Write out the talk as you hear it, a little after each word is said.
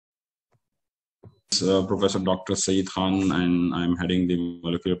Professor Dr. Saeed Khan, and I'm heading the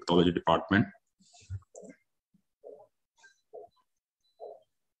molecular pathology department.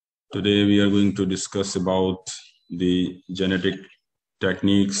 Today we are going to discuss about the genetic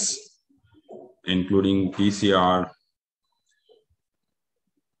techniques, including PCR,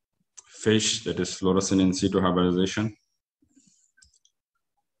 FISH, that is fluorescent in situ hybridization,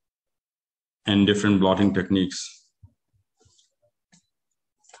 and different blotting techniques.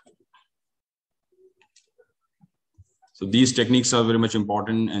 So these techniques are very much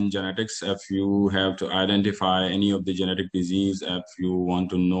important in genetics. If you have to identify any of the genetic disease, if you want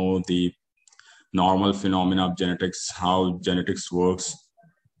to know the normal phenomena of genetics, how genetics works,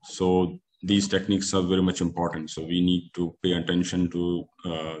 so these techniques are very much important. So we need to pay attention to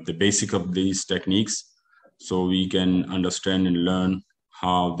the basic of these techniques, so we can understand and learn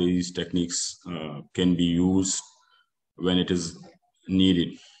how these techniques can be used when it is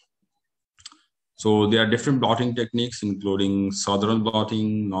needed. So there are different blotting techniques, including southern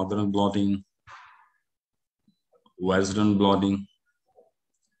blotting, northern blotting, western blotting,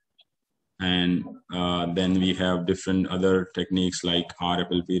 and then we have different other techniques like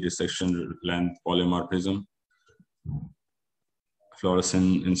RFLP, resection length polymorphism,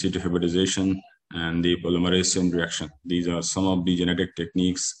 fluorescent in situ hybridization, and the polymerase chain reaction. These are some of the genetic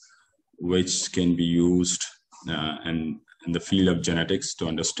techniques which can be used in the field of genetics to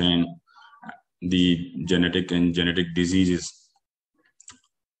understand the genetic and genetic diseases.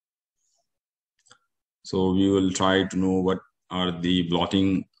 So we will try to know what are the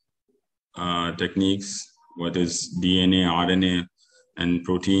blotting techniques, what is DNA, RNA, and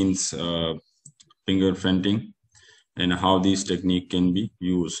proteins fingerprinting, and how these techniques can be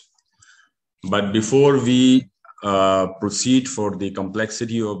used. But before we proceed for the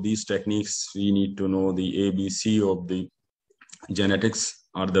complexity of these techniques, we need to know the ABC of the genetics,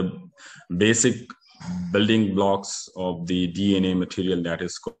 are the basic building blocks of the DNA material that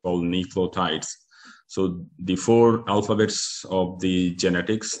is called nucleotides. So the 4 alphabets of the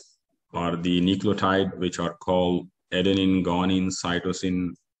genetics are the nucleotide, which are called adenine, guanine,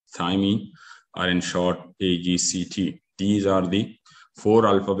 cytosine, thymine, are in short AGCT. These are the 4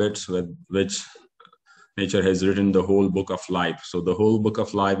 alphabets with which nature has written the whole book of life. So the whole book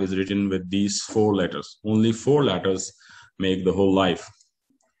of life is written with these 4 letters. Only 4 letters make the whole life.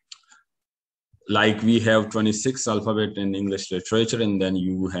 Like we have 26 alphabet in English literature, and then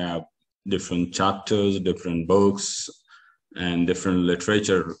you have different chapters, different books, and different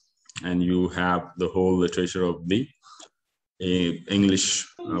literature, and you have the whole literature of the English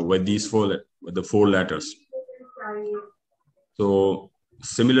with these 4 letters. So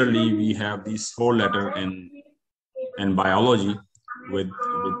similarly, we have these 4 letters in biology. With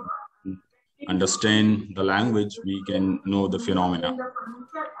understand the language, we can know the phenomena.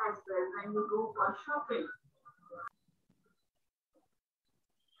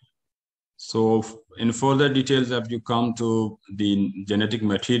 So in further details, if you come to the genetic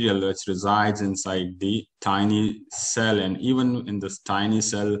material which resides inside the tiny cell, and even in this tiny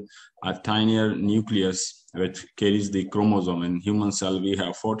cell, a tinier nucleus which carries the chromosome. In human cell, we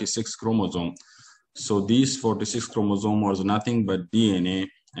have 46 chromosomes. So these 46 chromosomes are nothing but DNA,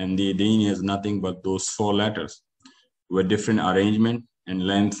 and the DNA is nothing but those 4 letters with different arrangement and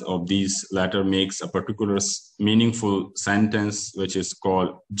length of these letters makes a particular meaningful sentence, which is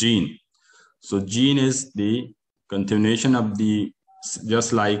called gene. So gene is the continuation of the,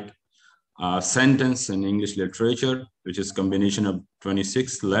 just like a sentence in English literature, which is combination of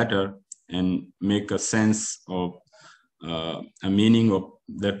 26 letters and make a sense of a meaning of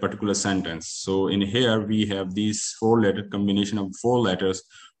that particular sentence. So in here we have these 4-letter combination of 4 letters,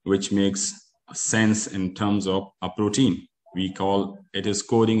 which makes sense in terms of a protein. We call it is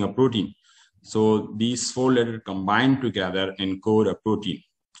coding a protein. So these 4 letters combined together encode a protein,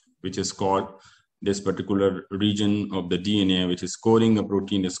 which is called, this particular region of the DNA, which is coding a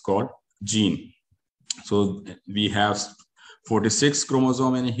protein, is called gene. So we have 46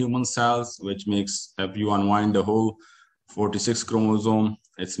 chromosomes in human cells, which makes, if you unwind the whole 46 chromosome,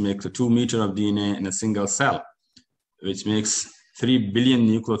 it makes a 2 meters of DNA in a single cell, which makes 3 billion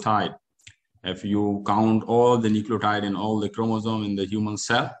nucleotides. If you count all the nucleotide and all the chromosome in the human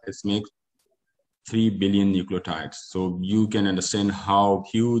cell, it makes 3 billion nucleotides. So you can understand how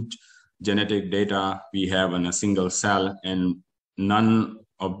huge genetic data we have in a single cell, and none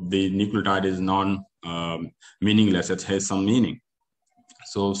of the nucleotide is meaningless. It has some meaning.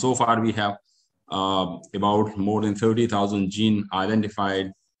 So far we have about more than 30,000 genes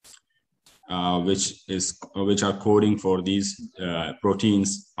identified, which are coding for these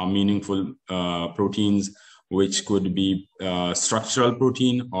proteins, are meaningful proteins, which could be structural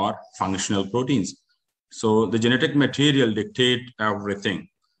protein or functional proteins. So the genetic material dictate everything,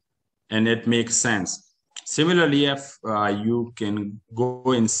 and it makes sense. Similarly, if you can go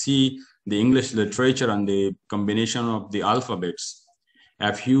and see the English literature and the combination of the alphabets,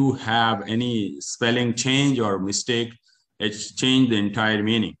 if you have any spelling change or mistake, it's changed the entire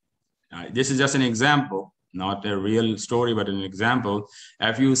meaning. This is just an example, not a real story, but an example.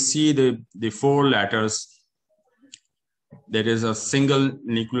 If you see the four letters, there is a single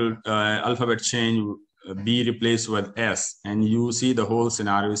nuclear alphabet change, B replaced with S, and you see the whole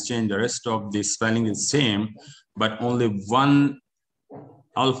scenario is changed. The rest of the spelling is same, but only one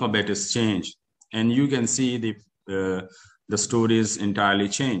alphabet is changed, and you can see the story is entirely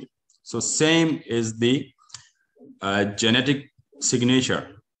changed. So same is the genetic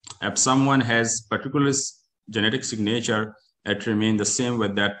signature. If someone has particular genetic signature, it remains the same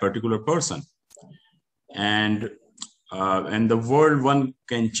with that particular person. And the world, one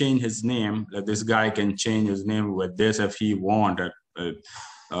can change his name. This guy can change his name with this if he wants,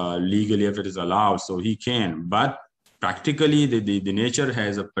 legally, if it is allowed, so he can. But practically, the nature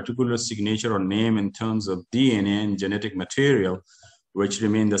has a particular signature or name in terms of DNA and genetic material, which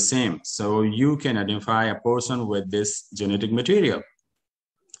remain the same. So you can identify a person with this genetic material.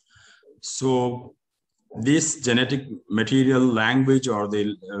 So this genetic material language, or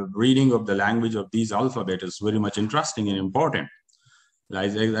the reading of the language of these alphabets, is very much interesting and important.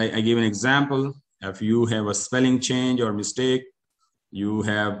 Like I give an example. If you have a spelling change or mistake, you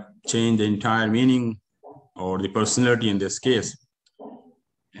have changed the entire meaning or the personality in this case.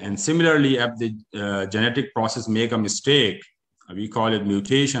 And similarly, if the genetic process make a mistake, we call it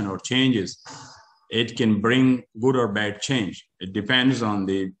mutation or changes, it can bring good or bad change. It depends on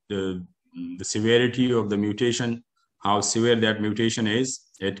the severity of the mutation, how severe that mutation is.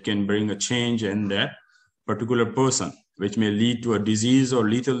 It can bring a change in that particular person, which may lead to a disease or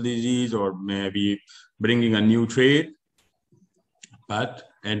lethal disease, or maybe bringing a new trait,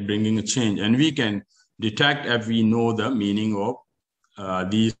 and bringing a change. And we can detect if we know the meaning of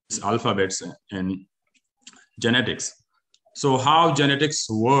these alphabets in genetics. So how genetics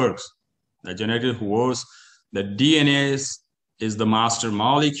works? The genetics works, the DNA is the master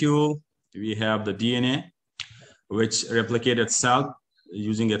molecule. We have the DNA, which replicates itself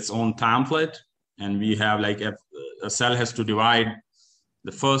using its own template. And we have, like, if a cell has to divide,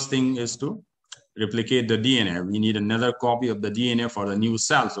 the first thing is to replicate the DNA. We need another copy of the DNA for the new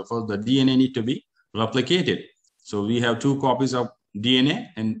cell. So first the DNA need to be replicated. So we have two copies of DNA,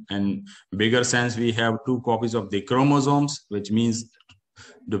 and in bigger sense, we have two copies of the chromosomes, which means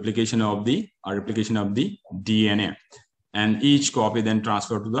replication of the DNA. And each copy then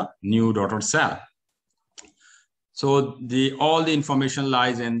transferred to the new daughter cell. So all the information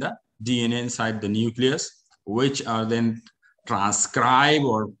lies in the DNA inside the nucleus, which are then transcribed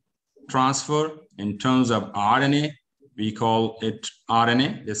or transferred in terms of RNA. We call it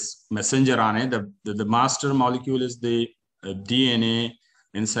RNA, this messenger RNA. The master molecule is the DNA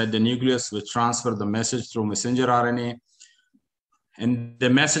inside the nucleus, which transfer the message through messenger RNA. And the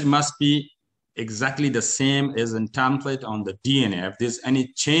message must be exactly the same as in template on the DNA. If there's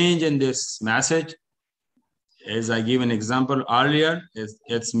any change in this message, as I gave an example earlier,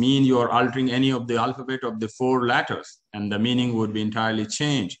 it's mean you are altering any of the alphabet of the four letters, and the meaning would be entirely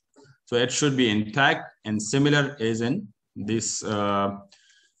changed. So it should be intact, and similar is in this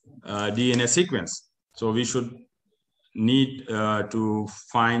DNA sequence. So we should need to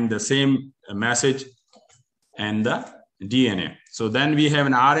find the same message and the DNA. So then we have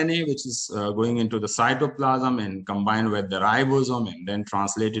an RNA, which is going into the cytoplasm and combined with the ribosome and then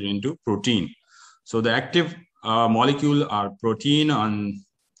translated into protein. So the active molecule are protein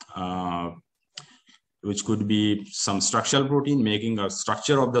which could be some structural protein, making a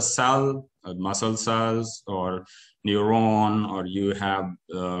structure of the cell, muscle cells or neuron, or you have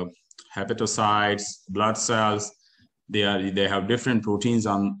hepatocytes, blood cells. They have different proteins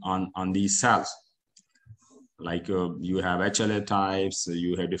on these cells. Like you have HLA types,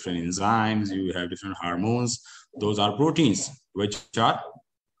 you have different enzymes, you have different hormones. Those are proteins which are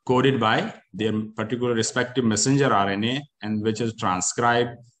coded by their particular respective messenger RNA, and which is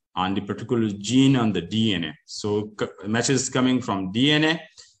transcribed on the particular gene on the DNA. So message is coming from DNA.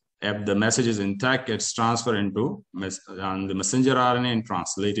 If the message is intact, it's transferred into on the messenger RNA and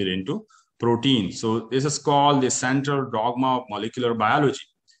translated into protein. So this is called the central dogma of molecular biology.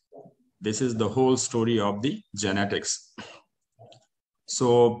 This is the whole story of the genetics.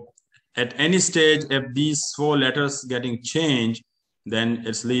 So at any stage, if these four letters getting changed, then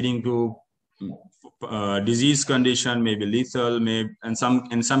it's leading to disease condition, maybe lethal, in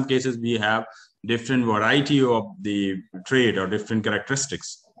some cases we have different variety of the trait or different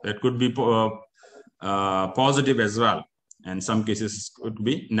characteristics. That could be positive as well. And some cases could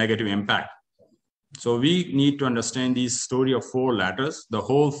be negative impact. So we need to understand this story of 4 letters. The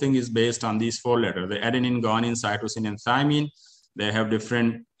whole thing is based on these 4 letters. The adenine, guanine, cytosine, and thymine. They have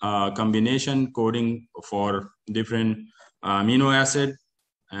different combination coding for different amino acid,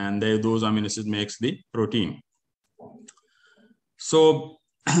 and those amino acids makes the protein. So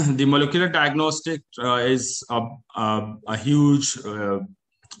the molecular diagnostic is a huge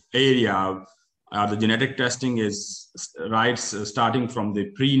area. The genetic testing is starting from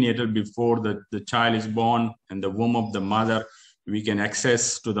the prenatal, before the child is born in the womb of the mother. We can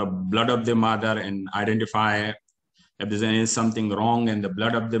access to the blood of the mother and identify if there's something wrong in the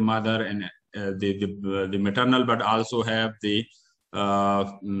blood of the mother, and the maternal blood also have the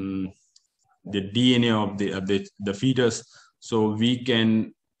DNA of the fetus. So we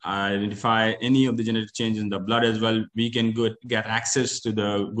can identify any of the genetic changes in the blood as well. We can get access to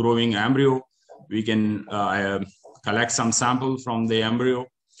the growing embryo. We can collect some sample from the embryo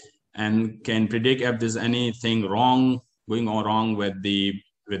and can predict if there's anything going on wrong with the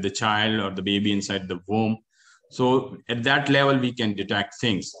child or the baby inside the womb. So at that level, we can detect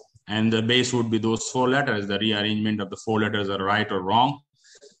things. And the base would be those 4 letters. The rearrangement of the 4 letters are right or wrong.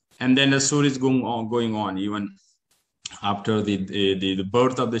 And then the story is going on. Even after the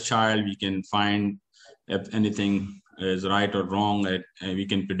birth of the child, we can find if anything is right or wrong. We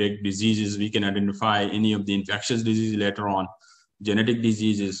can predict diseases. We can identify any of the infectious diseases later on, genetic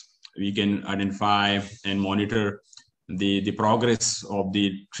diseases. We can identify and monitor the progress of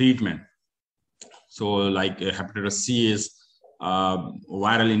the treatment. So like hepatitis C is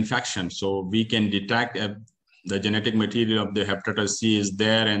viral infection. So we can detect if the genetic material of the hepatitis C is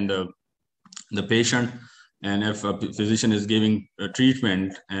there in the patient, and if a physician is giving a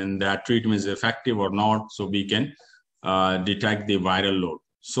treatment and that treatment is effective or not, so we can detect the viral load.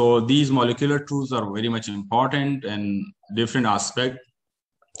 So these molecular tools are very much important in different aspects,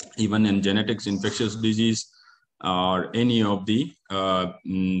 even in genetics, infectious disease, or any of the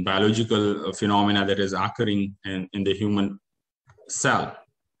biological phenomena that is occurring in the human cell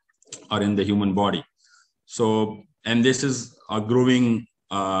or in the human body. So, and this is a growing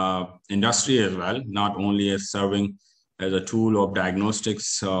industry as well, not only as serving as a tool of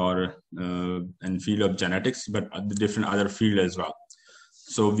diagnostics or in field of genetics, but the different other field as well.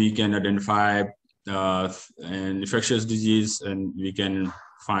 So we can identify an infectious disease, and we can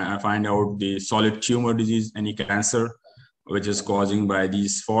find out the solid tumor disease, any cancer which is causing by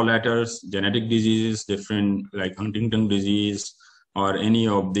these 4 letters, genetic diseases, different like Huntington disease or any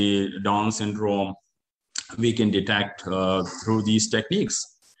of the Down syndrome, we can detect through these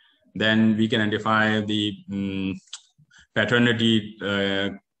techniques. Then we can identify the paternity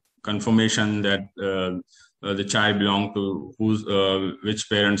confirmation that the child belongs to which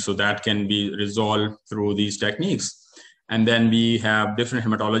parent, so that can be resolved through these techniques. And then we have different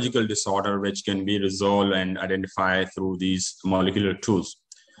hematological disorder which can be resolved and identified through these molecular tools.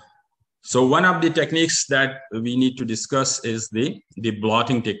 So one of the techniques that we need to discuss is the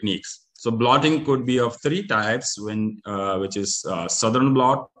blotting techniques. So blotting could be of 3 types, which is southern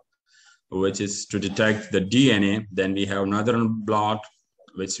blot, which is to detect the DNA. Then we have northern blot,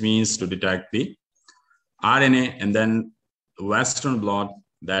 which means to detect the RNA, and then western blot,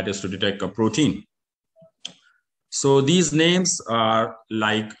 that is to detect a protein. So these names are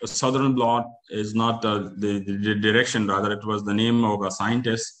like southern blot is not the direction, rather it was the name of a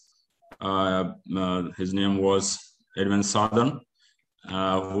scientist. His name was Edwin Southern,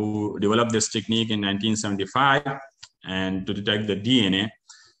 who developed this technique in 1975 and to detect the DNA.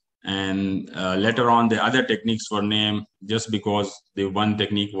 And later on, the other techniques were named just because the one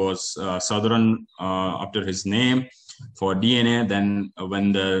technique was Southern after his name for DNA. Then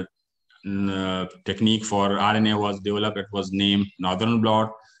when the technique for RNA was developed, it was named northern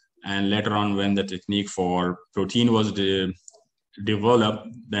blot. And later on, when the technique for protein was developed,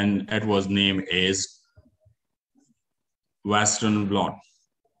 then it was named as western blot.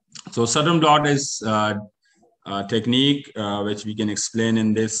 So southern blot is a technique which we can explain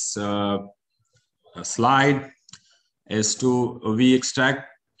in this slide, is we extract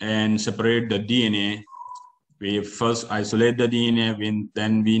and separate the DNA. We first isolate the DNA,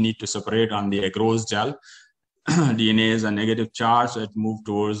 then we need to separate on the agarose gel. DNA is a negative charge, so it moves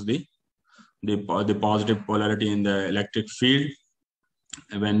towards the positive polarity in the electric field.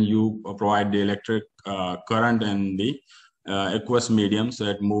 When you provide the electric current in the aqueous medium, so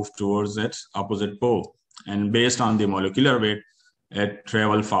it moves towards its opposite pole. And based on the molecular weight, it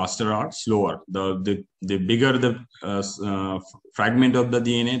travels faster or slower. The bigger the fragment of the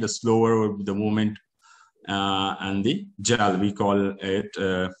DNA, the slower the movement. And the gel, we call it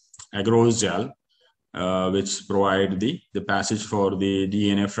agarose gel. which provide the passage for the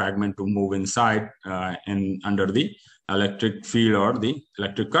DNA fragment to move inside and under the electric field or the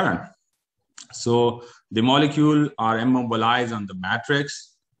electric current. So the molecule are immobilized on the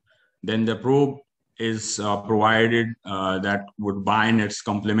matrix. Then the probe is provided that would bind its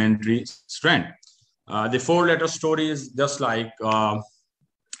complementary strand. The four-letter story is just like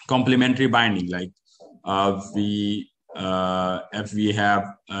complementary binding. Like if we have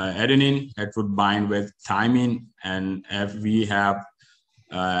adenine, it would bind with thymine, and if we have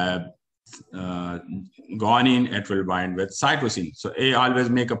guanine, it will bind with cytosine. So A always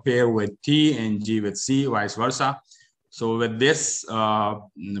make a pair with T and G with C, vice versa. So with this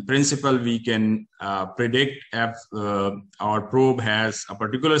principle, we can predict if our probe has a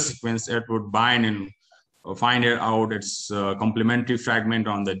particular sequence, it would bind and find out its complementary fragment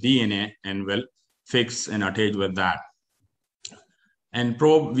on the DNA and will fix and attach with that. And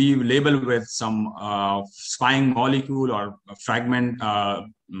probe we label with some spying molecule or a fragment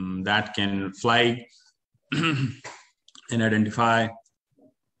that can flag and identify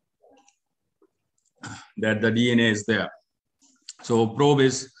that the DNA is there. So probe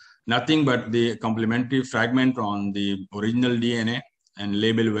is nothing but the complementary fragment on the original DNA and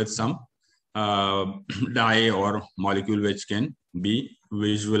label with some dye or molecule which can be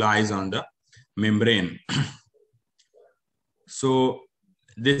visualized on the membrane. So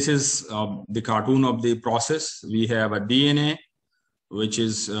this is the cartoon of the process. We have a DNA which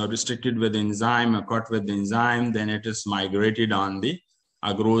is restricted with enzyme, cut with the enzyme, then it is migrated on the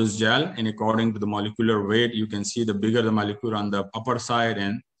agarose gel, and according to the molecular weight, you can see the bigger the molecule on the upper side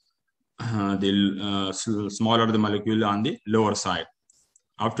and the smaller the molecule on the lower side.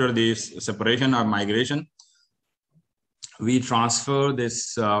 After this separation or migration, we transfer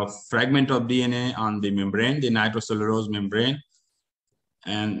this fragment of DNA on the membrane, the nitrocellulose membrane,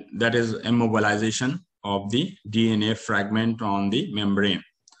 and that is immobilization of the DNA fragment on the membrane.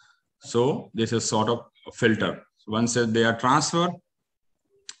 So this is sort of a filter. Once they are transferred,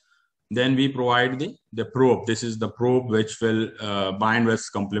 then we provide the probe. This is the probe which will bind with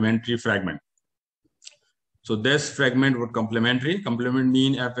complementary fragment. So this fragment would complementary. Complement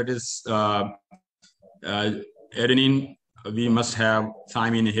mean if it is adenine, we must have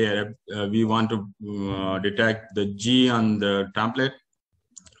thymine here. If we want to detect the G on the template,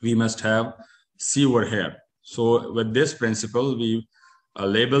 we must have C over here. So with this principle, we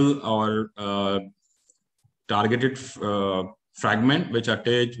label our targeted fragment which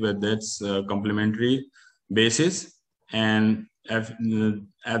attach with its complementary basis. And if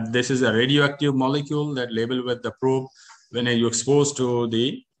this is a radioactive molecule that labeled with the probe, when you expose to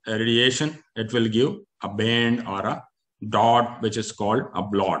the radiation, it will give a band or a dot, which is called a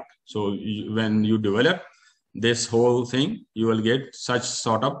blot. So when you develop this whole thing, you will get such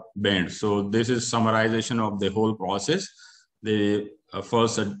sort of band. So this is summarization of the whole process. They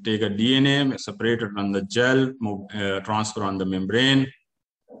first take a DNA, separate it on the gel, transfer on the membrane,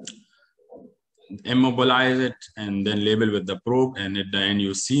 immobilize it, and then label with the probe. And at the end,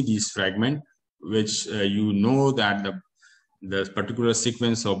 you see these fragments, which you know that the particular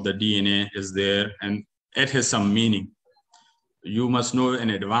sequence of the DNA is there, and it has some meaning. You must know in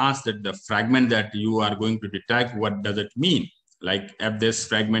advance that the fragment that you are going to detect, what does it mean? Like if this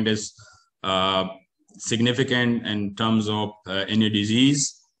fragment is significant in terms of any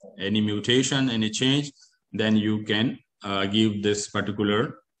disease, any mutation, any change, then you can give this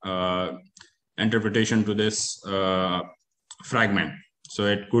particular interpretation to this fragment. So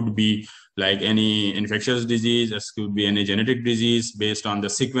it could be like any infectious disease, it could be any genetic disease based on the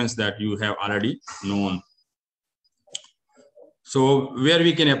sequence that you have already known. So where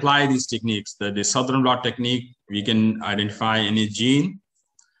we can apply these techniques, the Southern blot technique, we can identify any gene,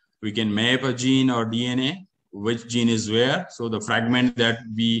 we can map a gene or DNA, which gene is where. So the fragment that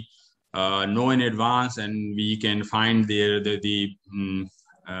we know in advance, and we can find the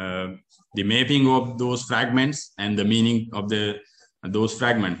mapping of those fragments and the meaning of those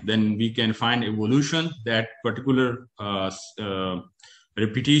fragments. Then we can find evolution, that particular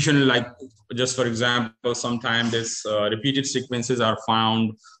repetition, like just for example, sometimes this repeated sequences are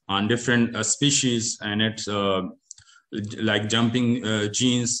found on different species, and it's like jumping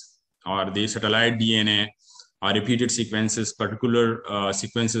genes or the satellite DNA or repeated sequences, particular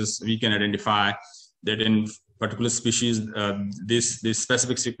sequences we can identify that in particular species, these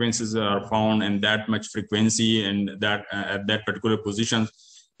specific sequences are found in that much frequency and that at that particular position,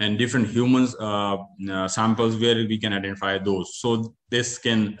 and different humans samples where we can identify those. So this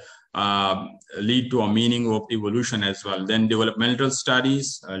can lead to a meaning of evolution as well. Then developmental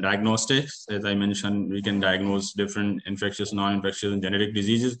studies, diagnostics, as I mentioned, we can diagnose different infectious, non-infectious, and genetic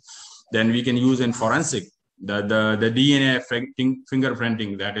diseases. then we can use in forensic the DNA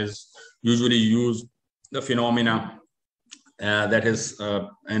fingerprinting that is usually used, the phenomena that is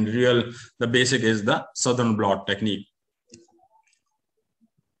and real, the basic is the southern blot technique.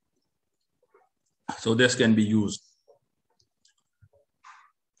 So this can be used.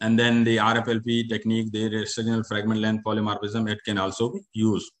 And then the RFLP technique, the signal fragment length polymorphism, it can also be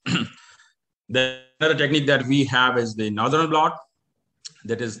used. The other technique that we have is the northern blot.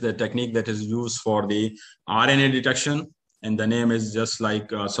 That is the technique that is used for the RNA detection. And the name is just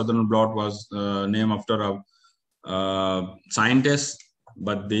like southern blot was named after a scientist,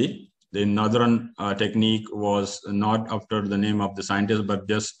 but the northern technique was not after the name of the scientist, but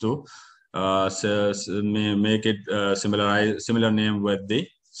just to make it similar name with the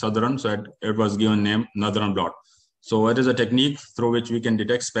southern, so it was given name northern blot. So it is a technique through which we can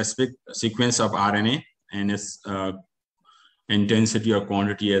detect specific sequence of RNA and its intensity or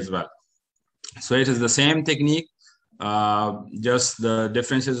quantity as well. So it is the same technique, just the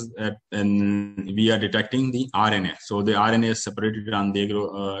difference is that we are detecting the RNA. So the RNA is separated on the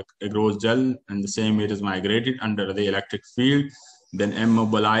agarose gel, and the same it is migrated under the electric field, then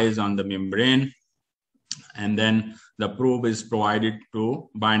immobilized on the membrane, and then the probe is provided to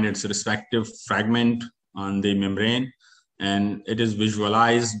bind its respective fragment on the membrane, and it is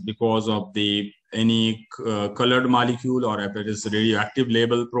visualized because of the any colored molecule, or if it is radioactive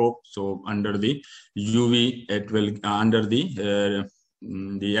label probe. So under the UV, it will under the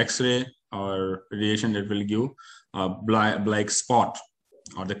X-ray or radiation, it will give a black spot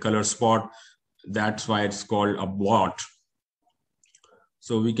or the color spot. That's why it's called a blot.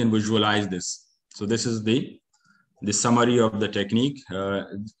 So we can visualize this. So this is the summary of the technique,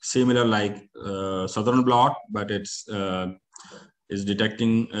 similar like southern blot, but it's is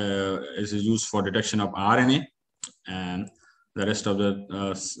detecting is used for detection of RNA, and the rest of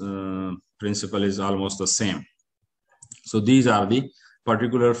the principle is almost the same. So these are the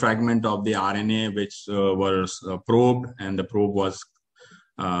particular fragment of the RNA which was probed, and the probe was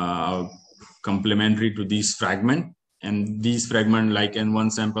complementary to these fragment. And these fragment, like in one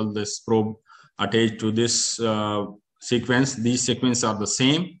sample, this probe attached to this sequence, these sequences are the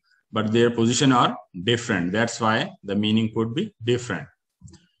same, but their position are different. That's why the meaning could be different.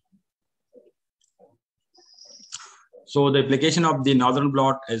 So the application of the northern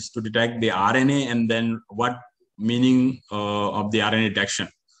blot is to detect the RNA, and then what meaning of the RNA detection.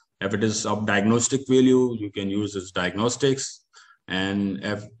 If it is of diagnostic value, you can use its diagnostics. And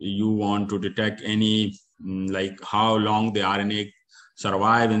if you want to detect any, like how long the RNA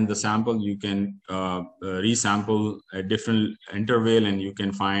survive in the sample, you can resample a different interval, and you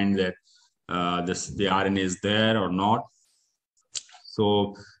can find that the RNA is there or not.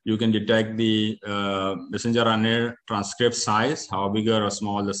 So you can detect the messenger RNA transcript size, how bigger or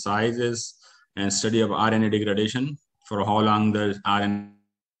small the size is, and study of RNA degradation for how long the RNA,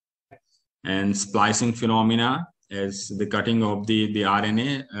 and splicing phenomena as the cutting of the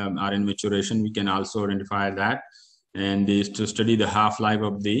RNA, RNA maturation, we can also identify that. And is to study the half-life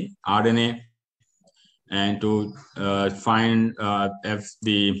of the RNA, and to find if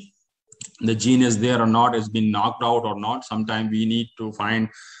the gene is there or not, has been knocked out or not. Sometimes we need to find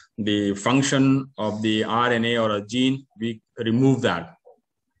the function of the RNA or a gene, we remove that.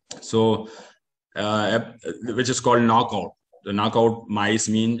 So which is called knockout. The knockout mice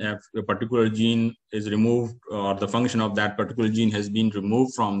mean if a particular gene is removed, or the function of that particular gene has been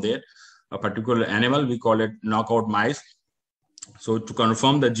removed from there, a particular animal, we call it knockout mice. So to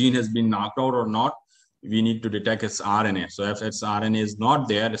confirm the gene has been knocked out or not, we need to detect its RNA. So if its RNA is not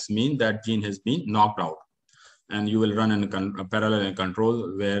there, it means that gene has been knocked out. And you will run a parallel and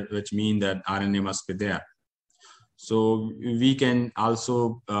control, which mean that RNA must be there. So we can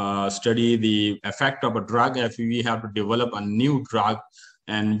also study the effect of a drug if we have to develop a new drug,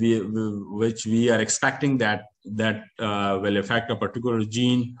 and which we are expecting that will affect a particular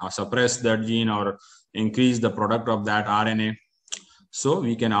gene, or suppress that gene, or increase the product of that RNA. So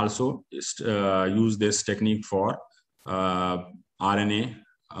we can also use this technique for RNA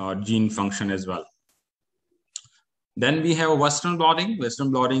gene function as well. Then we have Western blotting. Western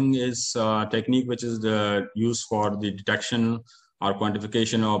blotting is a technique which is used for the detection or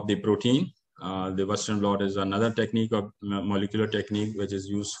quantification of the protein. The Western blot is another technique of molecular technique which is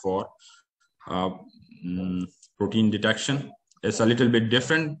used for protein detection. It's a little bit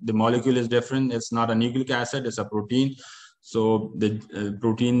different. The molecule is different. It's not a nucleic acid, it's a protein. So the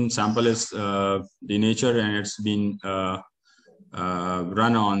protein sample is the nature, and it's been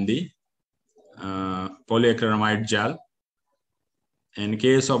run on the polyacrylamide gel. In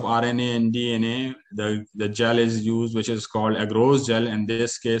case of RNA and DNA, the gel is used, which is called agarose gel. In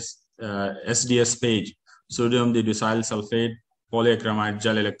this case, SDS page, sodium didecyl sulfate polyacrylamide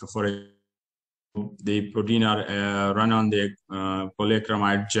gel electrophoresis. The protein are run on the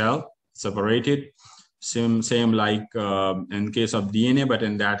polyacrylamide gel, separated. Same like in case of DNA, but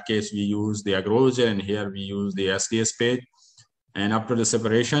in that case we use the agarose gel, and here we use the SDS page. And after the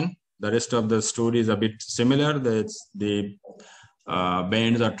separation, the rest of the story is a bit similar. The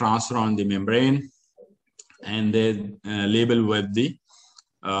bands are transferred on the membrane, and they label with the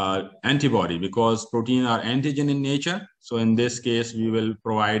antibody, because protein are antigen in nature. So in this case, we will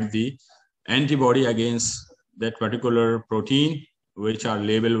provide the antibody against that particular protein, which are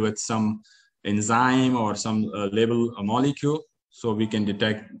labeled with some enzyme or some label a molecule, so we can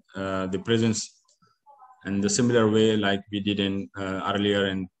detect the presence in the similar way like we did in earlier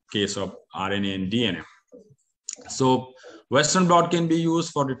in case of RNA and DNA. So Western blot can be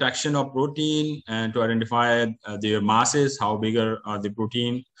used for detection of protein and to identify their masses, how bigger are the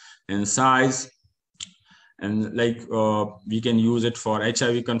protein in size. And like we can use it for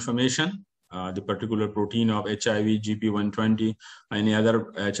HIV confirmation, the particular protein of HIV, GP120, any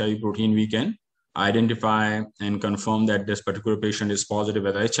other HIV protein, we can identify and confirm that this particular patient is positive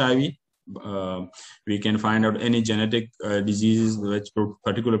with HIV. We can find out any genetic diseases which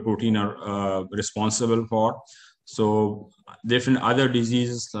particular protein are responsible for. So different other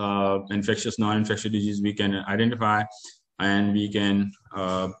diseases, infectious, non-infectious disease, we can identify, and we can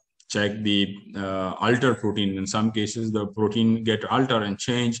check the alter protein. In some cases, the protein get alter and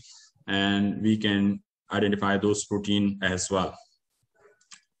change, and we can identify those protein as well.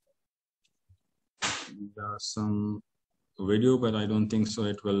 There's some video, but I don't think so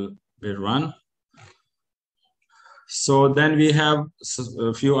it will run. So then we have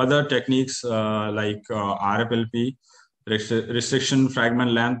a few other techniques like RFLP, restriction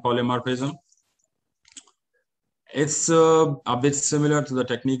fragment length polymorphism. It's a bit similar to the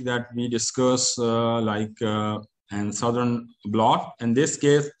technique that we discussed in Southern blot. In this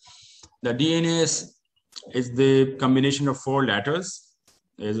case, the DNA is the combination of 4 letters.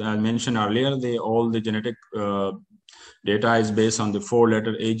 As I mentioned earlier, all the genetic data is based on the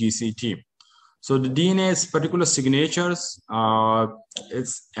 4-letter AGCT. So the DNA's particular signatures,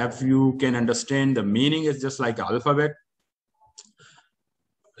 if you can understand the meaning, it's just like alphabet.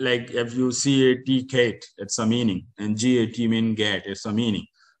 Like if you see a T, Kate, it's a meaning, and GAT mean get, it's a meaning.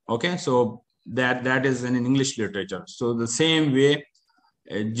 Okay, so that is in English literature. So the same way,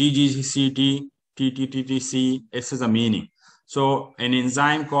 GGCT, TTTTC, this is a meaning. So an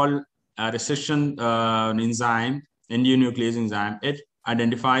enzyme called a restriction enzyme, endonuclease enzyme, it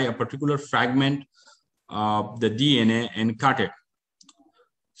identify a particular fragment of the DNA and cut it.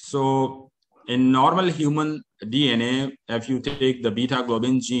 So in normal human DNA, if you take the beta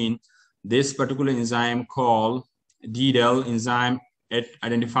globin gene, this particular enzyme called DDEL enzyme, it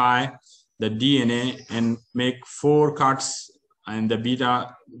identify the DNA and make 4 cuts in the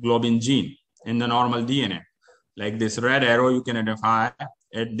beta globin gene in the normal DNA. Like this red arrow, you can identify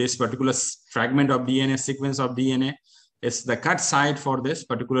at this particular fragment of DNA, sequence of DNA, is the cut site for this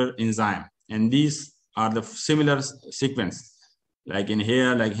particular enzyme. And these are the similar sequence, like in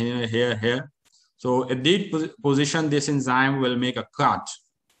here, like here, here, here. So at this position, this enzyme will make a cut.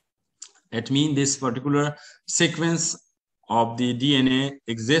 It means this particular sequence of the DNA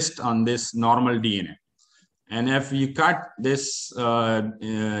exists on this normal DNA. And if you cut this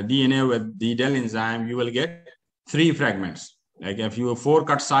DNA with the DDEL enzyme, you will get 3 fragments. Like if you have 4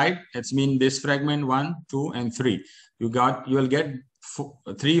 cut site, it's mean this fragment 1, 2, and 3. You will get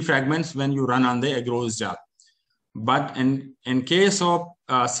 3 fragments when you run on the agarose gel. But in case of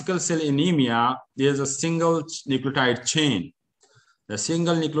sickle cell anemia, there's a single nucleotide chain. The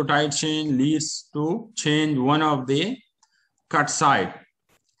single nucleotide chain leads to change one of the cut site.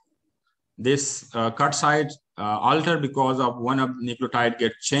 This cut site alter because of one of the nucleotide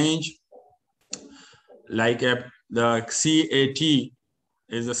get changed. Like if the CAT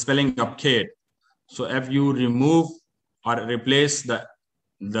is the spelling of Kate. So if you remove or replace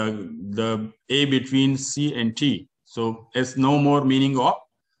the A between C and T, so it's no more meaning of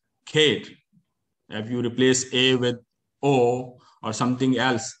Kate. If you replace A with O or something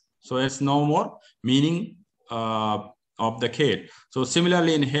else, so it's no more meaning of the Kate. So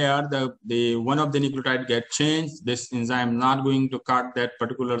similarly in here, the one of the nucleotide get changed. This enzyme not going to cut that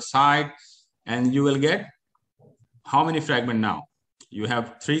particular site, and you will get how many fragments now? You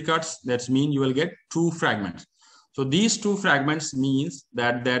have 3 cuts. That means you will get 2 fragments. So these 2 fragments means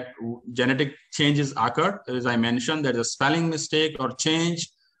that genetic changes occurred. As I mentioned, there's a spelling mistake or change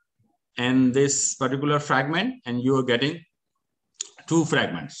in this particular fragment, and you are getting 2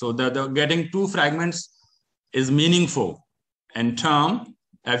 fragments. So the getting 2 fragments is meaningful in term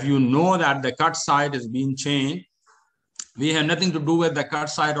if you know that the cut site is being changed, we have nothing to do with the cut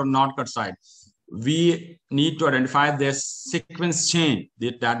site or not cut site. We need to identify this sequence change,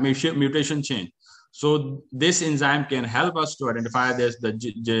 that mutation change. So this enzyme can help us to identify this.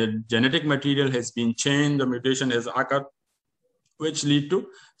 The genetic material has been changed, the mutation has occurred, which lead to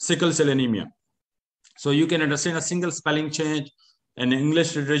sickle cell anemia. So you can understand a single spelling change, and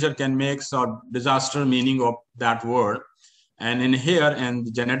English literature can make a disaster meaning of that word. And in here, and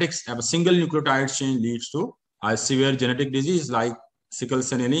the genetics of a single nucleotide change leads to a severe genetic disease like sickle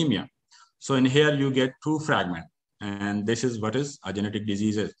cell anemia. So in here you get 2 fragments, and this is what is a genetic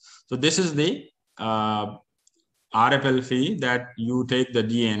disease is. So this is the RFLP, that you take the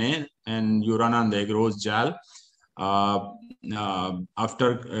DNA and you run on the agarose gel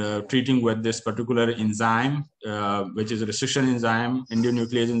after treating with this particular enzyme, which is a restriction enzyme,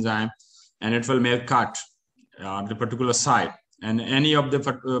 endonuclease enzyme, and it will make cut the particular site. And any of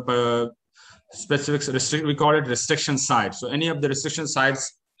the specific, we call it restriction site. So any of the restriction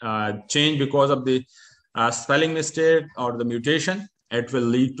sites change because of the spelling mistake or the mutation, it will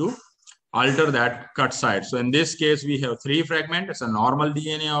lead to alter that cut site. So in this case, we have 3 fragments. It's a normal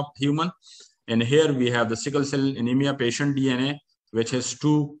DNA of human. And here we have the sickle cell anemia patient DNA, which has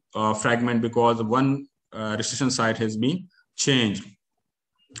 2 fragments because one restriction site has been changed.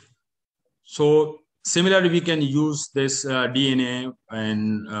 So similarly, we can use this DNA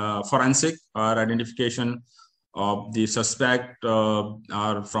in forensic or identification of the suspect or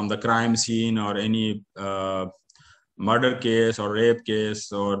from the crime scene or any murder case or rape case,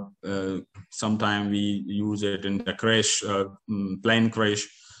 or sometime we use it in the crash, plane crash,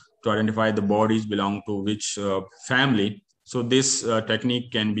 to identify the bodies belong to which family. So this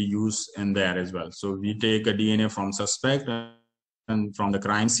technique can be used in there as well. So we take a DNA from suspect and from the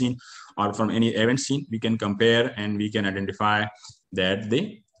crime scene or from any event scene, we can compare and we can identify that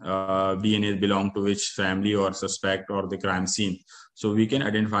the DNA belong to which family or suspect or the crime scene. So we can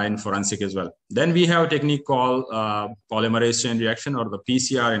identify in forensic as well. Then we have a technique called polymerase chain reaction, or the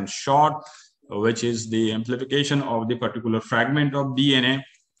PCR in short, which is the amplification of the particular fragment of DNA.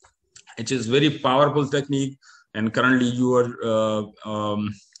 It is very powerful technique, and currently you are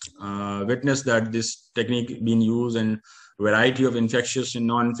witness that this technique being used in variety of infectious and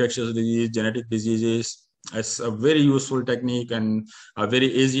non-infectious disease, genetic diseases. It's a very useful technique and a very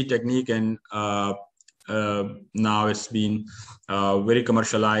easy technique, and now it's been very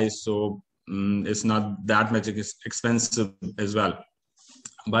commercialized, so it's not that much expensive as well.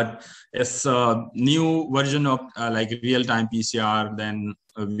 But it's a new version of like real-time PCR. Then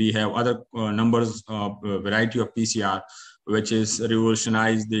we have other numbers of variety of PCR, which is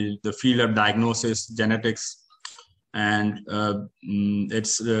revolutionized the field of diagnosis, genetics, and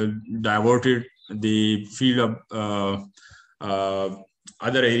it's diverted the field of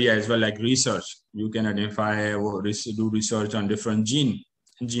other area as well, like research. You can identify or do research on different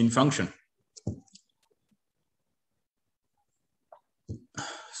gene function.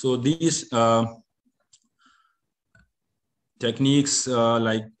 So these techniques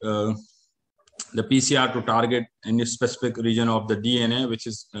like the PCR to target any specific region of the DNA, which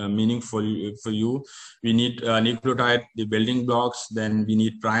is meaningful for you. We need nucleotide, the building blocks. Then we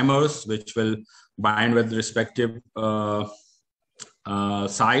need primers, which will bind with the respective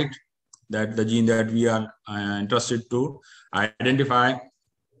site, that the gene that we are interested to identify.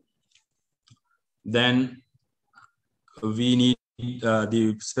 Then we need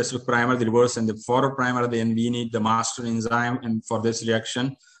the specific primer, the reverse and the forward primer. Then we need the master enzyme, and for this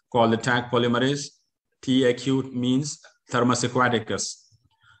reaction called the Taq polymerase. TAQ means thermus aquaticus,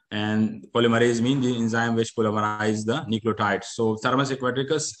 and polymerase means the enzyme which polymerizes the nucleotides. So thermus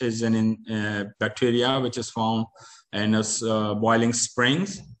aquaticus is an bacteria which is found in boiling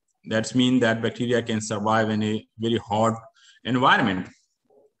springs. That means that bacteria can survive in a very hot environment.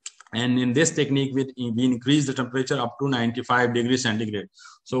 And in this technique, we increase the temperature up to 95 degrees centigrade.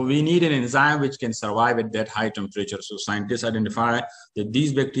 So we need an enzyme which can survive at that high temperature. So scientists identify that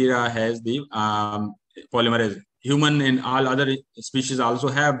these bacteria has the polymerase. Human and all other species also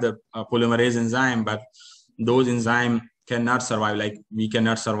have the polymerase enzyme, but those enzymes cannot survive. Like we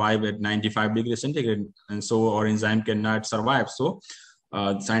cannot survive at 95 degrees centigrade, and so our enzyme cannot survive. So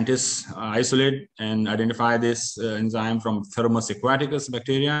scientists isolate and identify this enzyme from thermus aquaticus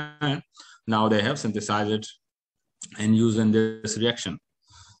bacteria. Now they have synthesized it and used in this reaction.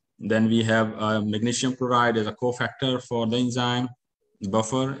 Then we have magnesium chloride as a cofactor for the enzyme,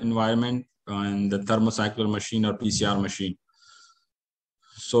 buffer environment, and the thermocycler machine or PCR machine.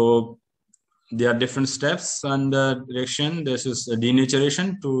 So there are different steps and reaction. This is a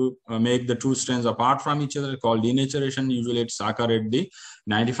denaturation to make the two strands apart from each other, called denaturation. Usually it's occur at the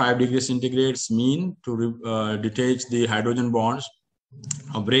 95 degrees centigrade mean to detach the hydrogen bonds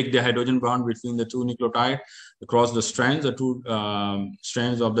or break the hydrogen bond between the two nucleotides across the strands, the two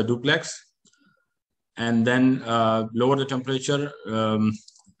strands of the duplex. And then lower the temperature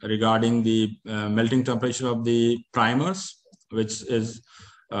regarding the melting temperature of the primers, which is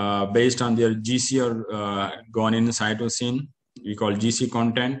based on their GC or guanine cytosine. We call GC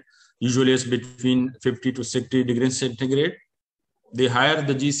content. Usually it's between 50 to 60 degrees centigrade. The higher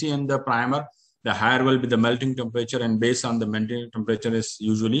the GC in the primer, the higher will be the melting temperature, and based on the melting temperature is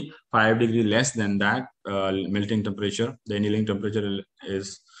usually 5 degrees less than that melting temperature. The annealing temperature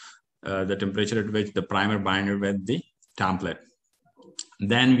is the temperature at which the primer binded with the template.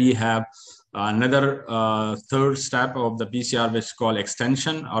 Then we have another third step of the PCR, which is called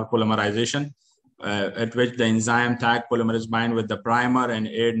extension or polymerization, at which the enzyme Taq polymerase bind with the primer and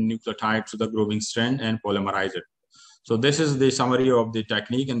add nucleotide to the grooving strand and polymerize it. So this is the summary of the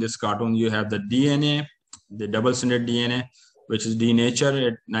technique. In this cartoon, you have the DNA, the double-stranded DNA, which is denatured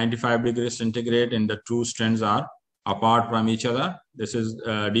at 95 degrees centigrade, and the two strands are apart from each other. This is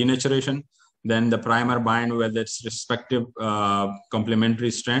denaturation. Then the primer bind with its respective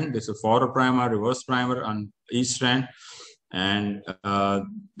complementary strand. This is forward primer, reverse primer on each strand. And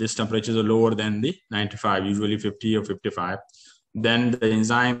this temperature is lower than the 95, usually 50 or 55. Then the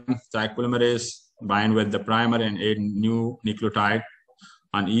enzyme Taq polymerase bind with the primer and add new nucleotide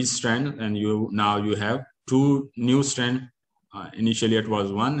on each strand. And now you have two new strands. Initially it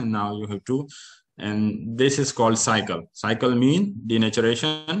was one, and now you have two. And this is called cycle. Cycle means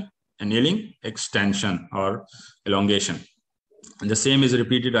denaturation, annealing, extension, or elongation. And the same is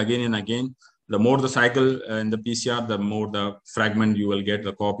repeated again and again. The more the cycle in the PCR, the more the fragment you will get,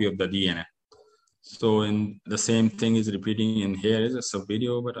 the copy of the DNA. So in the same thing is repeating in here. Is a sub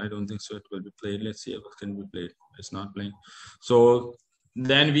video, but I don't think so it will be played. Let's see if it can be played. It's not playing. So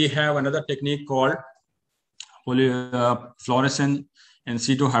then we have another technique called fluorescent in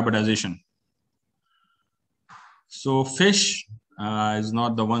situ hybridization. So fish is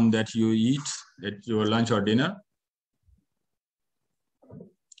not the one that you eat at your lunch or dinner.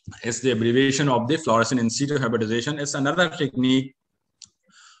 It's the abbreviation of the fluorescent in situ hybridization. It's another technique,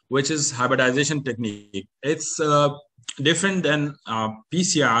 which is hybridization technique. It's different than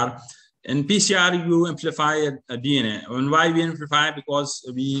PCR. In PCR, you amplify a DNA. And why we amplify? Because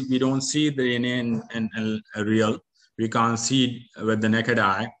we don't see the DNA in real. We can't see it with the naked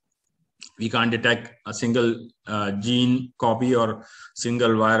eye. We can't detect a single gene copy or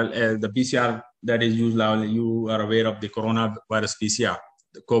single viral. The PCR that is used now, you are aware of the coronavirus PCR,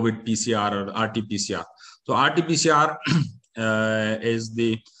 the COVID PCR or RT-PCR. So RT-PCR is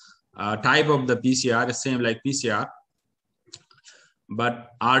the type of the PCR, is same like PCR, but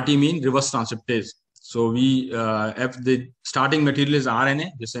RT means reverse transcriptase. So if the starting material is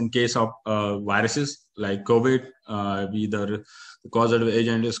RNA, just in case of viruses like COVID, the causative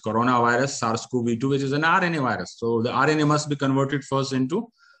agent is coronavirus, SARS-CoV-2, which is an RNA virus. So the RNA must be converted first into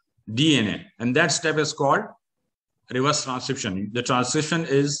DNA, and that step is called reverse transcription. The transcription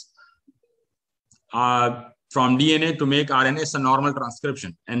is from DNA to make RNA. Is a normal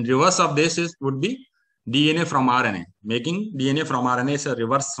transcription, and reverse of this would be DNA from RNA. Making DNA from RNA is a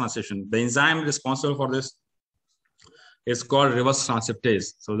reverse transcription. The enzyme responsible for this is called reverse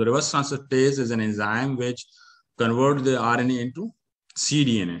transcriptase. So the reverse transcriptase is an enzyme which converts the RNA into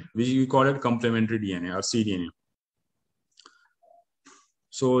cDNA, which we call it complementary DNA or cDNA.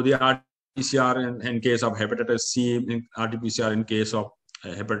 So the RT-PCR in case of hepatitis C, RT-PCR in case of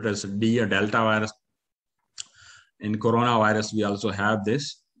hepatitis D or Delta virus. In coronavirus, we also have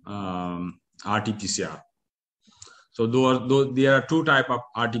this RT-PCR. So there are two types of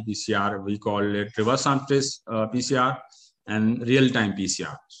RT-PCR. We call it reverse transcriptase PCR and real-time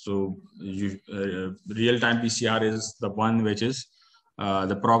PCR. So real-time PCR is the one which is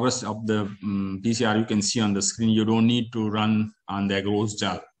the progress of the PCR you can see on the screen. You don't need to run on the agarose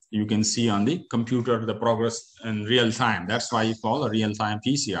gel. You can see on the computer the progress in real time. That's why you call a real-time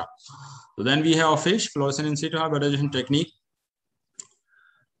PCR. So then we have a fish, fluorescent in situ hybridization technique.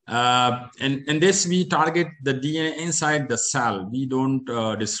 And this, we target the DNA inside the cell. We don't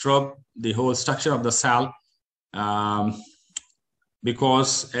disturb the whole structure of the cell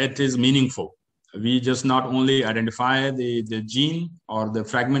because it is meaningful. We just not only identify the gene or the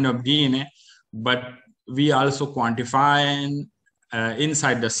fragment of DNA, but we also quantify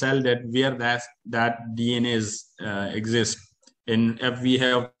inside the cell that where that DNA exists. And if we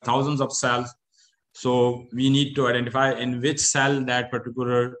have thousands of cells, So we need to identify in which cell that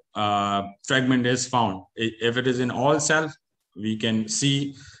particular fragment is found. If it is in all cells, we can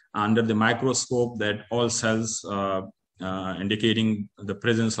see under the microscope that all cells indicating the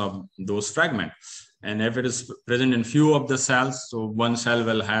presence of those fragments. And if it is present in few of the cells, so one cell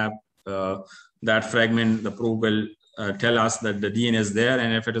will have that fragment, the probe will tell us that the DNA is there.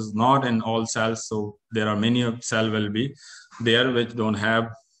 And if it is not in all cells, so there are many of cells will be there which don't have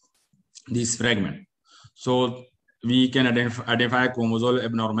these fragments. So we can identify chromosomal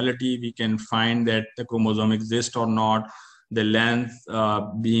abnormality. We can find that the chromosome exists or not, the length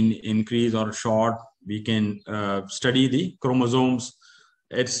being increased or short. We can study the chromosomes.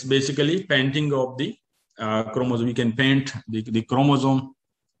 It's basically painting of the chromosome. We can paint the chromosome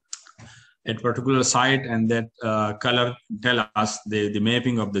at particular site, and that color tell us the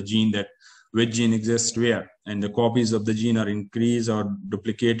mapping of the gene, that which gene exists where, and the copies of the gene are increased or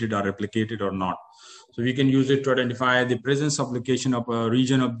duplicated or replicated or not. So we can use it to identify the presence of location of a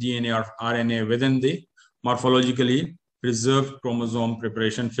region of DNA or RNA within the morphologically preserved chromosome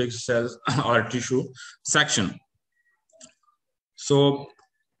preparation, fixed cells or tissue section. So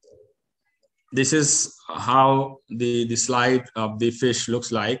this is how the slide of the fish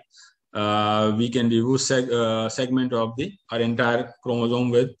looks like. We can review segment of our entire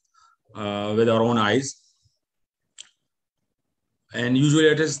chromosome with our own eyes. And usually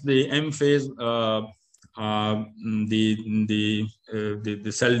it is the M phase, the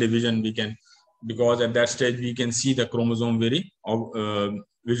cell division. We can, because at that stage we can see the chromosome very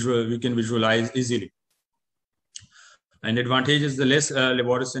we can visualize easily. And advantage is the less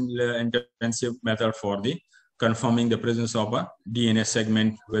laboratory intensive method for the confirming the presence of a DNA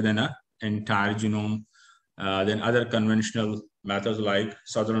segment within an entire genome than other conventional methods like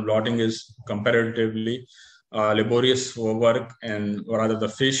Southern blotting is comparatively laborious work. And rather the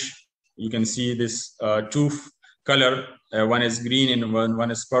fish, you can see this two color, one is green and one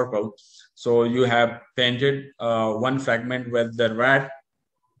is purple. So you have painted one fragment with the red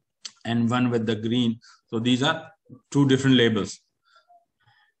and one with the green. So these are two different labels.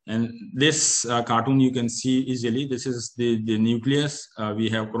 And this cartoon you can see easily. This is the nucleus. We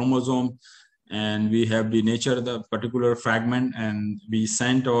have chromosome, and we have the nature of the particular fragment, and we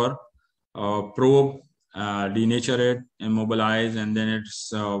sent our probe, denature it, immobilize, and then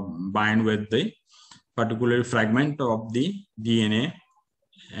it's bind with the particular fragment of the DNA.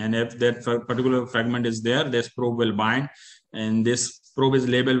 And if that particular fragment is there, this probe will bind, and this probe is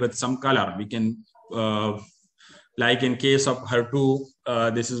labeled with some color. We can like in case of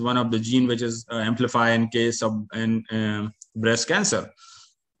HER2, this is one of the gene which is amplified in case of breast cancer.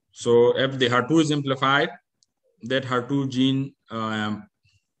 So if the HER2 is amplified, that HER2 gene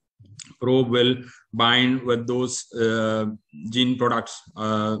probe will bind with those gene products,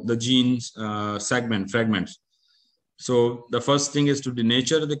 the genes fragments. So the first thing is to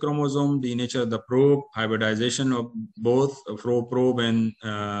denature the chromosome, denature the probe, hybridization of both probe and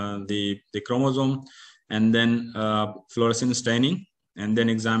the chromosome, and then fluorescent staining, and then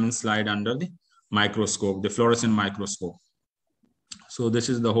examine slide under the microscope, the fluorescent microscope. So this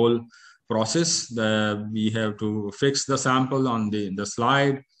is the whole process. We have to fix the sample on the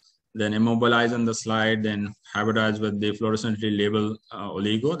slide, then immobilize on the slide, then hybridize with the fluorescently labeled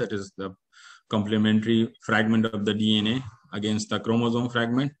oligo, that is the complementary fragment of the DNA against the chromosome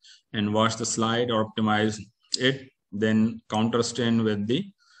fragment, and wash the slide or optimize it, then counter stain with the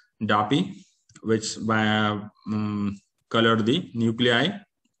DAPI, which color the nuclei,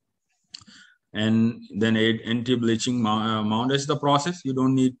 and then anti-bleaching mount. Is the process. You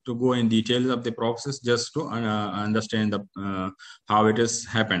don't need to go in details of the process, just to understand how it has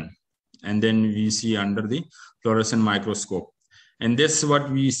happened. And then we see under the fluorescent microscope. And this is what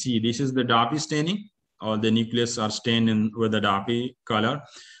we see. This is the DAPI staining. All the nucleus are stained with the DAPI color.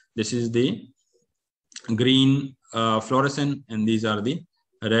 This is the green fluorescent, and these are the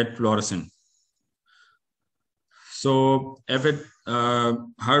red fluorescent. So if it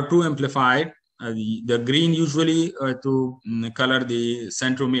HER2 amplified, the green usually to color the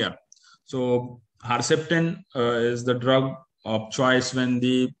centromere. So Herceptin is the drug of choice when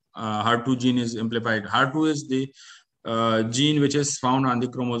the HER2 gene is amplified. HER2 is the gene which is found on the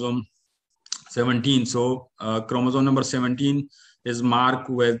chromosome 17. So chromosome number 17 is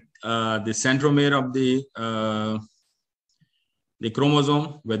marked with the centromere of the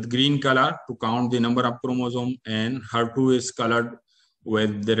chromosome with green color to count the number of chromosome, and HER2 is colored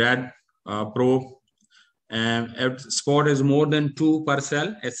with the red probe. And if spot is more than 2 per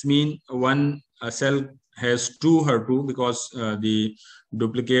cell, it means one cell has 2 HER2, because the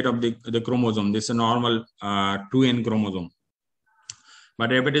duplicate of the chromosome, this is a normal 2n chromosome.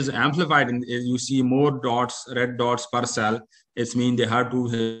 But if it is amplified and you see more dots, red dots per cell, it means the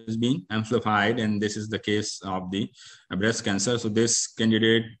HER2 has been amplified, and this is the case of the breast cancer. So this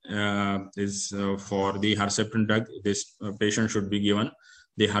candidate is for the Herceptin drug. This patient should be given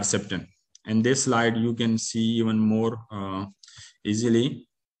the Herceptin. In this slide, you can see even more easily.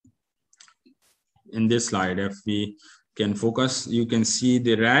 In this slide, if we can focus, you can see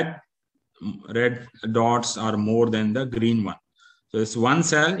the red dots are more than the green one. So it's one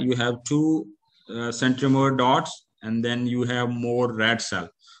cell, you have two centromere dots, and then you have more red cell.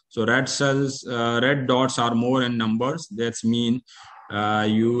 So red cells, red dots are more in numbers. That's mean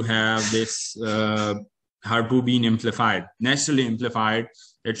you have this HER2 being amplified, naturally amplified.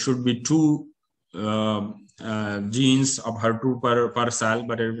 It should be two genes of HER2 per cell,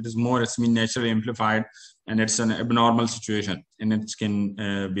 but if it is more, it's been naturally amplified, and it's an abnormal situation, and it can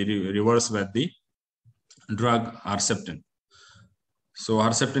be reversed with the drug Herceptin. So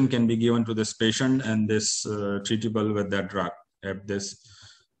Herceptin can be given to this patient, and this treatable with that drug if this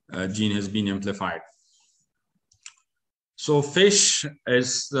gene has been amplified. So FISH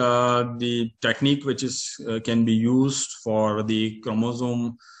is the technique which is can be used for the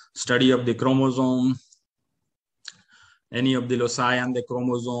chromosome study of the chromosome, any of the loci on the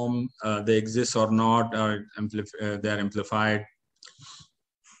chromosome, they exist or not, or they are amplified,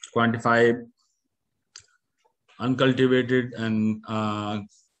 quantify uncultivated and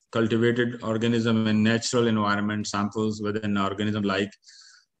cultivated organism in natural environment samples within an organism like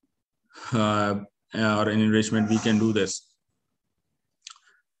or in enrichment, we can do this.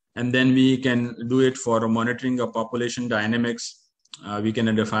 And then we can do it for monitoring of population dynamics. We can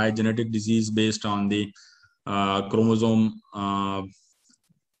identify genetic disease based on the chromosome.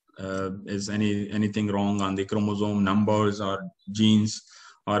 Is anything wrong on the chromosome numbers or genes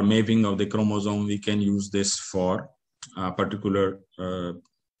or mapping of the chromosome? We can use this for a particular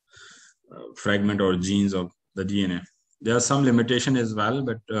fragment or genes of the DNA. There are some limitation as well,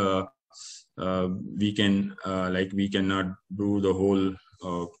 but we cannot do the whole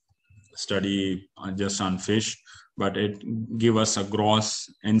study just on FISH, but it give us a gross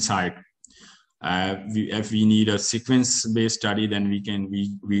insight. If we need a sequence-based study, then we can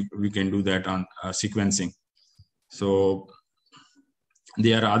do that on sequencing. So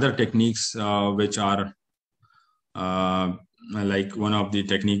there are other techniques which are like one of the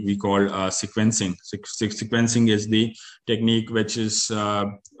technique we call sequencing. Sequencing is the technique which is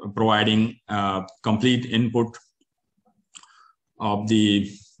providing complete input of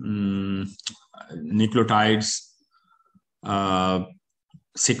the nucleotides,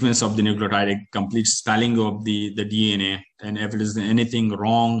 sequence of the nucleotide, complete spelling of the DNA, and if it is anything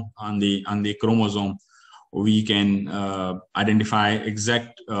wrong on the chromosome, we can identify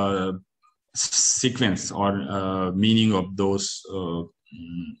exact sequence or meaning of those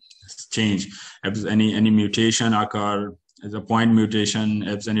change. If any mutation occur, as a point mutation,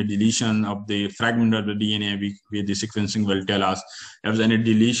 if any deletion of the fragment of the DNA, the sequencing will tell us. If any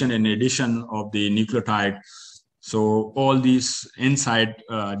deletion and addition of the nucleotide, so all these inside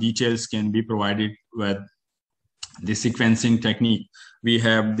details can be provided with the sequencing technique. We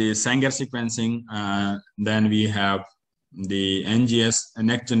have the Sanger sequencing, then we have the NGS,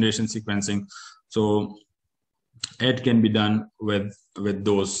 next generation sequencing. So it can be done with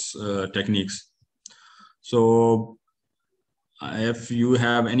those techniques. So if you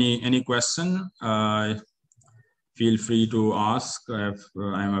have any question, feel free to ask if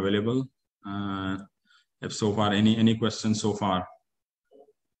I am available. If so far any questions so far,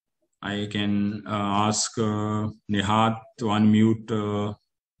 I can ask Nihat to unmute.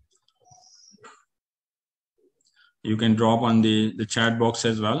 You can drop on the chat box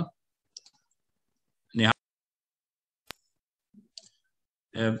as well. Nihat,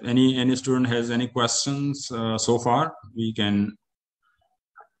 if any student has any questions so far, we can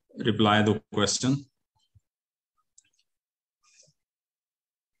reply the question.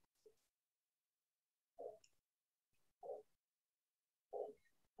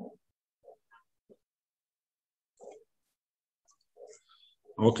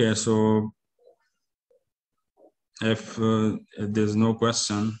 Okay, so if there's no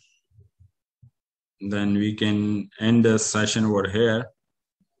question, then we can end the session over here.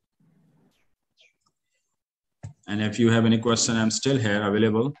 And if you have any question, I'm still here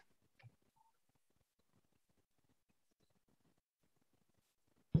available.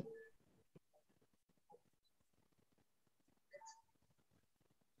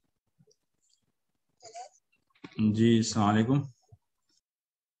 जी, अस्सलाम वालेकुम।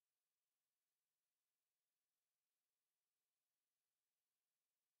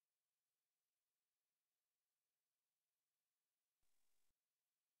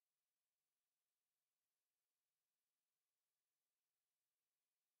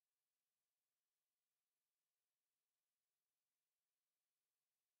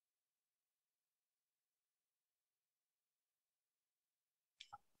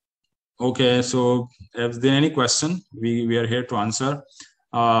 Okay, so if there any question, we are here to answer.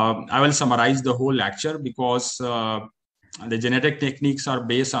 I will summarize the whole lecture because the genetic techniques are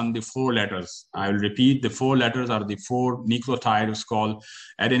based on the 4 letters. I will repeat, the 4 letters are the 4 nucleotides called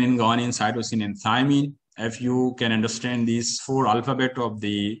adenine, guanine, cytosine, and thymine. If you can understand these 4 alphabet of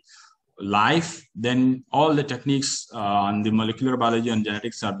the life, then all the techniques on the molecular biology and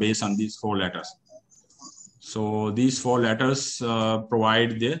genetics are based on these 4 letters. So these 4 letters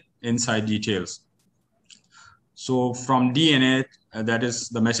provide the inside details. So from DNA, that is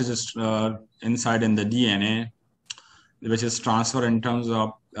the messages inside in the DNA, which is transferred in terms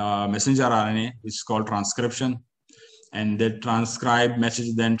of messenger RNA, which is called transcription. And the transcribed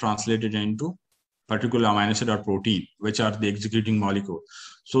message then translated into particular amino acid or protein, which are the executing molecule.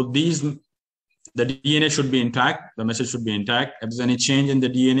 So the DNA should be intact, the message should be intact. If there's any change in the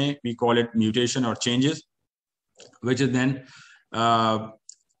DNA, we call it mutation or changes, which is then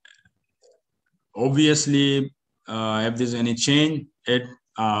obviously, if there's any change, it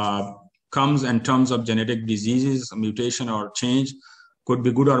comes in terms of genetic diseases, mutation or change, could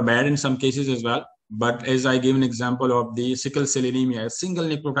be good or bad in some cases as well. But as I gave an example of the sickle cell anemia, a single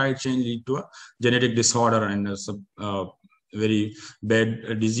nucleotide change lead to a genetic disorder and a very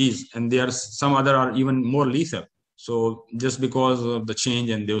bad disease. And there are some other are even more lethal. So just because of the change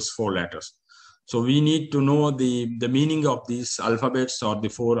in those 4 letters. So we need to know the meaning of these alphabets or the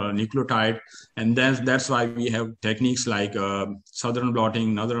 4 nucleotide. And that's why we have techniques like southern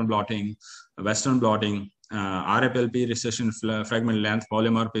blotting, northern blotting, western blotting, RFLP, recession fragment length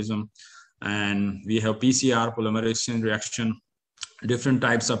polymorphism. And we have PCR, polymerization reaction, different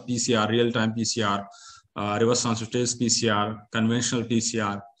types of PCR, real-time PCR, reverse transcriptase PCR, conventional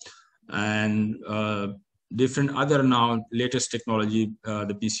PCR, and different other now latest technology,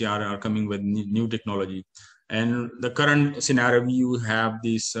 the PCR are coming with new technology. And the current scenario, you have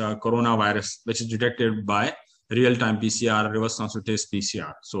this coronavirus, which is detected by real-time PCR, reverse transcriptase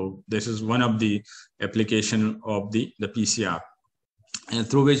PCR. So this is one of the application of the PCR, and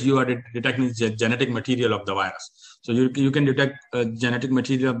through which you are detecting the genetic material of the virus. So you can detect genetic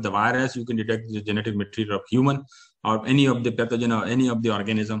material of the virus, you can detect the genetic material of human, or any of the pathogen or any of the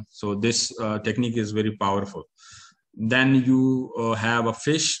organism. So this technique is very powerful. Then you have a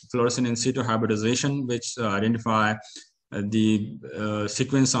fish, fluorescent in situ hybridization, which identify the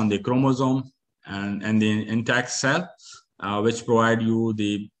sequence on the chromosome and the intact cell, which provide you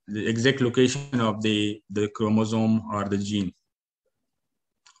the exact location of the chromosome or the gene.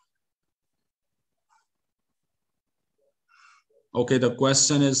 Okay, the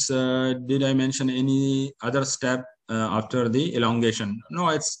question is, did I mention any other step after the elongation? No,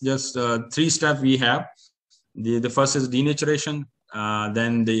 it's just 3 steps we have. The first is denaturation,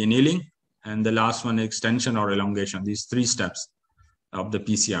 then the annealing, and the last one extension or elongation. These 3 steps of the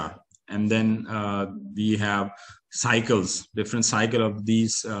PCR. And then we have cycles, different cycle of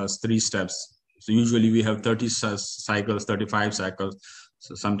these 3 steps. So usually we have 30 cycles, 35 cycles.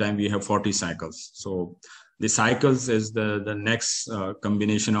 So sometimes we have 40 cycles. So the cycles is the next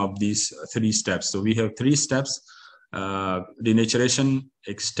combination of these 3 steps. So we have 3 steps: denaturation,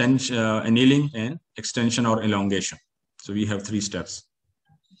 extension, annealing, and extension or elongation. So we have 3 steps.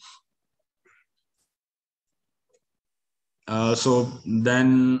 So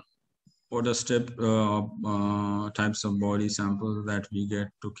then, what are types of body samples that we get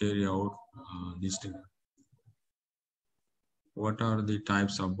to carry out these things? What are the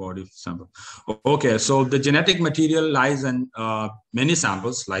types of body samples? Okay, so the genetic material lies in many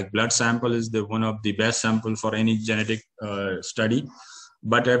samples. Like blood sample is the one of the best sample for any genetic study.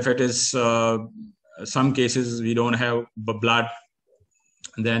 But if it is some cases we don't have blood,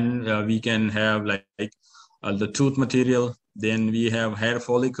 then we can have like the tooth material. Then we have hair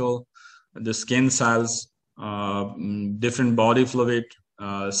follicle, the skin cells, different body fluid,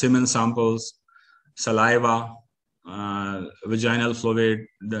 semen samples, saliva, vaginal fluid,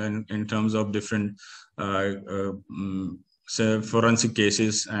 then in terms of different forensic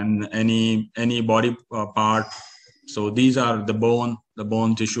cases, and any body part. So these are the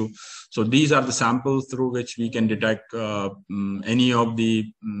bone tissue. So these are the samples through which we can detect any of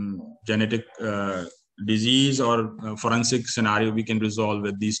the genetic disease or forensic scenario we can resolve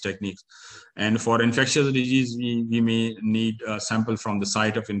with these techniques. And for infectious disease, we may need a sample from the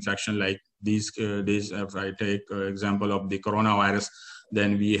site of infection. Like these days, if I take example of the coronavirus,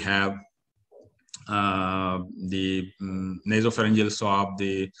 then we have the nasopharyngeal swab,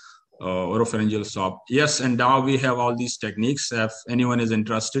 the oropharyngeal swab. Yes, and now we have all these techniques. If anyone is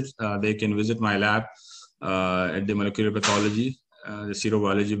interested, they can visit my lab at the molecular pathology. the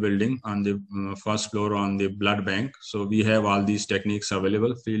serobiology building on the first floor on the blood bank. So we have all these techniques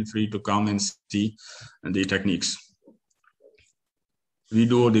available. Feel free to come and see the techniques. We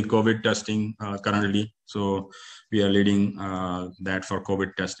do the COVID testing currently. So we are leading that for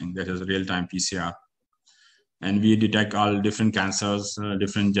COVID testing. That is real-time PCR. And we detect all different cancers,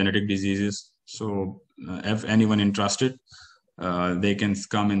 different genetic diseases. So if anyone interested, they can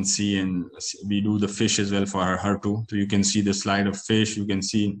come and see, and we do the fish as well for her too. So you can see the slide of fish. You can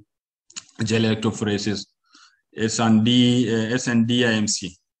see gel electrophoresis. It's on DIMC,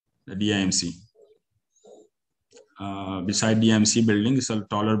 the DIMC. Beside DIMC building, it's a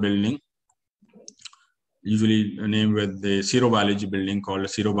taller building, usually named with the serobiology building, called a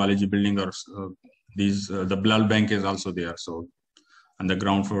serobiology building, or the blood bank is also there. So on the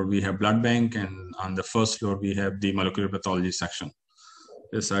ground floor, we have blood bank, and on the first floor, we have the molecular pathology section.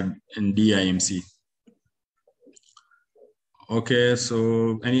 It's in DIMC. Okay,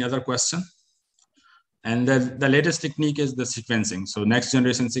 so any other question? And the latest technique is the sequencing. So next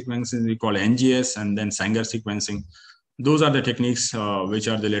generation sequencing, we call NGS, and then Sanger sequencing. Those are the techniques which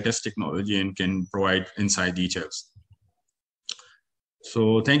are the latest technology and can provide inside details.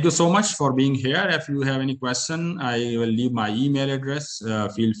 So thank you so much for being here. If you have any question, I will leave my email address.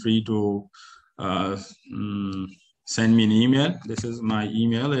 Feel free to send me an email. This is my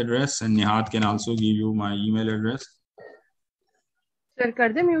email address, and Nihat can also give you my email address. Sir, kar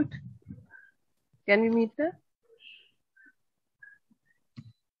de mute. Can we meet her?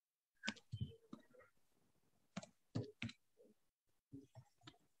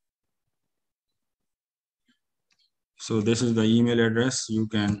 So this is the email address you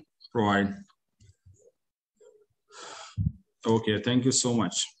can provide. Okay, thank you so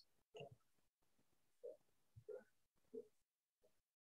much.